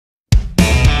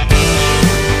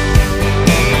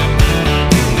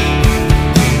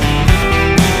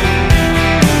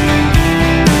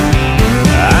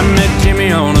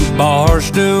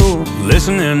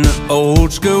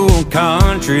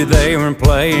country, they were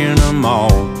playing them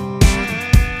all.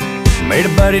 Made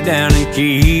a buddy down in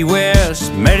Key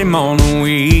West, met him on the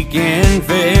weekend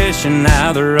fishing,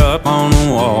 now they're up on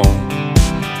the wall.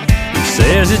 He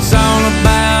says it's all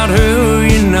about who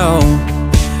you know.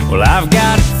 Well, I've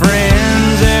got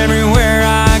friends everywhere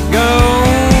I go.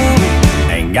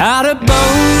 Ain't got a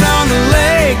boat on the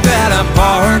lake that I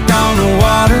park on the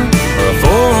water, or a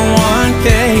 401k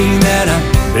that I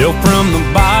built from the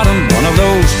bottom. One of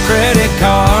those credit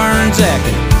cards that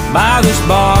can buy this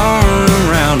bar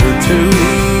around or two.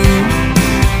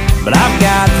 But I've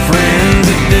got friends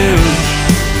that do.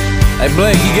 Hey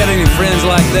Blake, you got any friends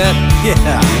like that?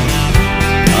 Yeah.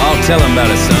 I'll tell them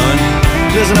about it, son.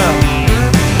 Listen up.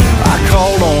 I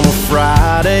called on a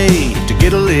Friday to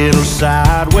get a little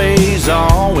sideways. I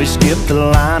always skip the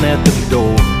line at the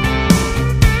door.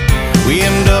 We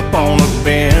end up on a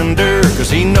bender, cause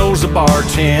he knows the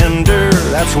bartender.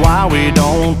 That's why we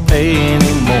don't pay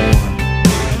anymore.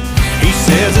 He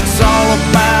says it's all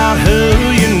about who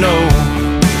you know.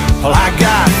 Well, I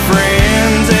got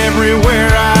friends everywhere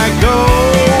I go.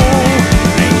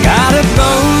 Ain't got a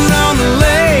boat on the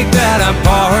lake that I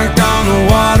park on the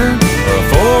water, or a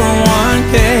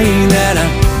 401k that I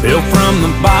built from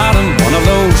the bottom. One of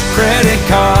those credit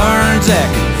cards that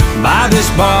can buy this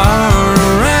bar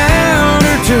around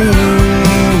or two.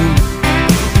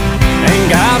 Ain't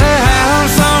got a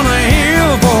house on a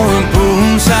hill for a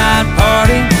poolside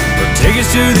party, tickets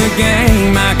to the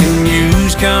game I can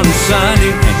use come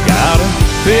Sunday. Ain't got a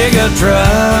pickup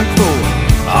truck for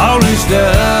all this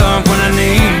stuff when I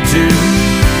need to,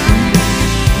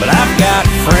 but I've got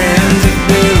friends that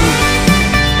do.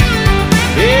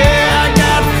 Yeah, I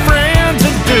got friends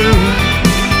that do.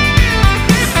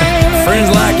 Friends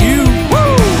like you.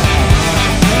 Woo!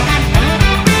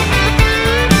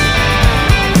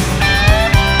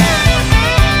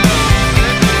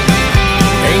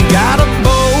 Ain't got a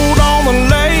boat on the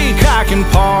lake I can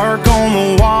park on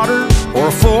the water, or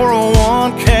a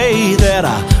 401k that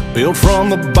I built from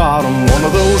the bottom. One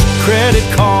of those credit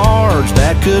cards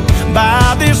that could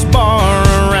buy this bar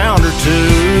around or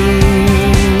two.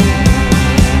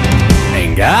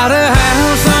 Ain't got a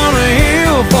house on a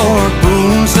hill for a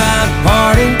poolside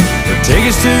party, or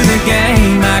tickets to the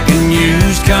game I can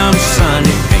use come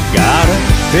Sunday. Ain't got a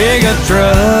pickup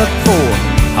truck for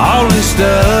all this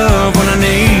stuff when I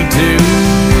need to,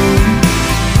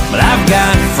 but I've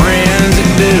got friends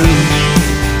that do.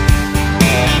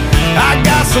 I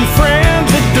got some friends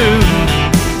that do.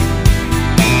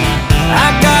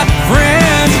 I got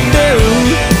friends that do.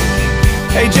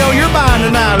 Hey Joe, you're buying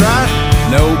tonight, right?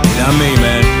 Nope, not me,